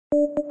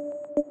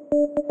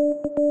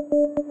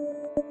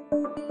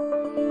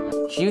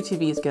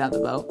GOTV is get out the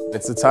vote.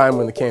 It's the time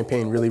when the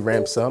campaign really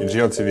ramps up.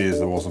 GOTV is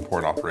the most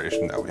important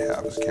operation that we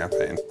have as a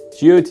campaign.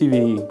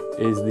 GOTV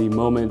is the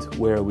moment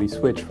where we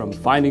switch from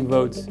finding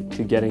votes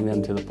to getting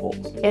them to the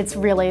polls. It's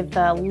really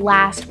the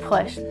last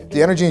push.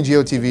 The energy in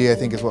GOTV, I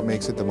think, is what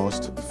makes it the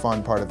most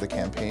fun part of the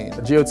campaign.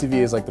 GOTV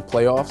is like the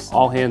playoffs.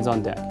 All hands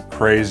on deck.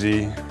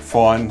 Crazy,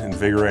 fun,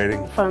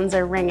 invigorating. Phones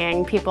are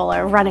ringing, people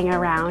are running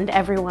around,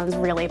 everyone's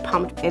really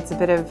pumped. It's a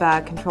bit of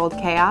controlled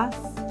chaos.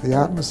 The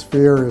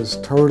atmosphere is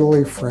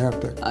totally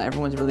frantic.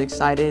 Everyone's really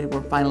excited.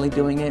 We're finally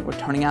doing it. We're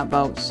turning out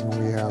votes.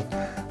 We have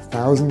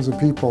thousands of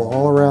people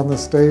all around the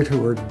state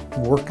who are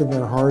working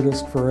their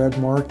hardest for Ed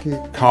Markey.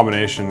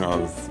 Combination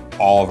of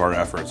all of our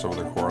efforts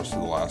over the course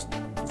of the last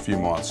few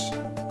months,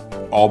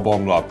 all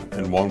bundled up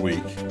in 1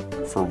 week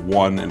for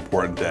one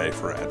important day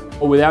for Ed.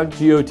 Without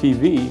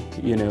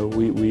GOTV, you know,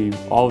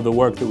 all of the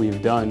work that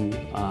we've done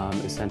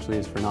essentially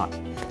is for naught.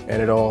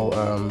 And it all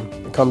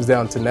comes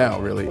down to now,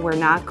 really. We're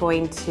not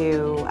going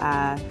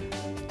to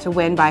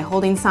win by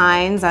holding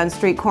signs on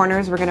street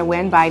corners. We're going to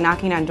win by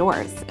knocking on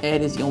doors.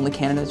 Ed is the only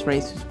candidate in this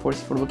race who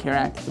supports the Affordable Care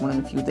Act. It's one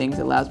of the few things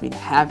that allows me to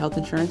have health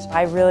insurance.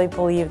 I really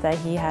believe that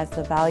he has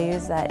the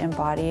values that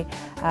embody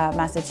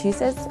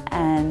Massachusetts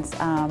and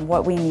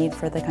what we need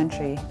for the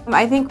country.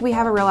 I think we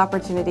have a real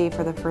opportunity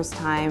for the first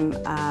time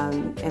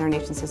in our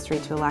nation's history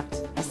to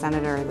elect a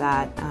senator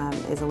that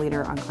is a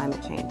leader on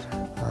climate change.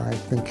 I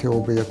think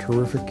he'll be a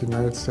terrific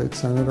United States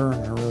Senator,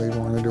 and I really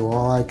want to do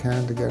all I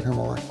can to get him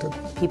elected.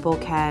 People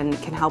can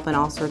help in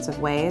all sorts of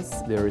ways.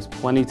 There is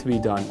plenty to be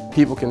done.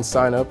 People can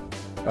sign up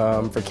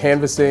for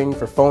canvassing,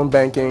 for phone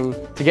banking.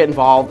 To get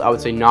involved, I would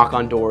say knock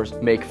on doors,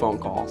 make phone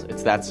calls.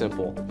 It's that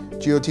simple.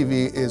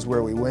 GOTV is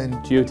where we win.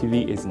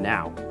 GOTV is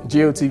now.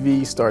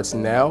 GOTV starts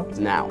now. It's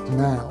now.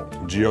 Now.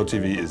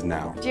 GOTV is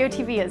now.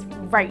 GOTV is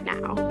right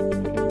now.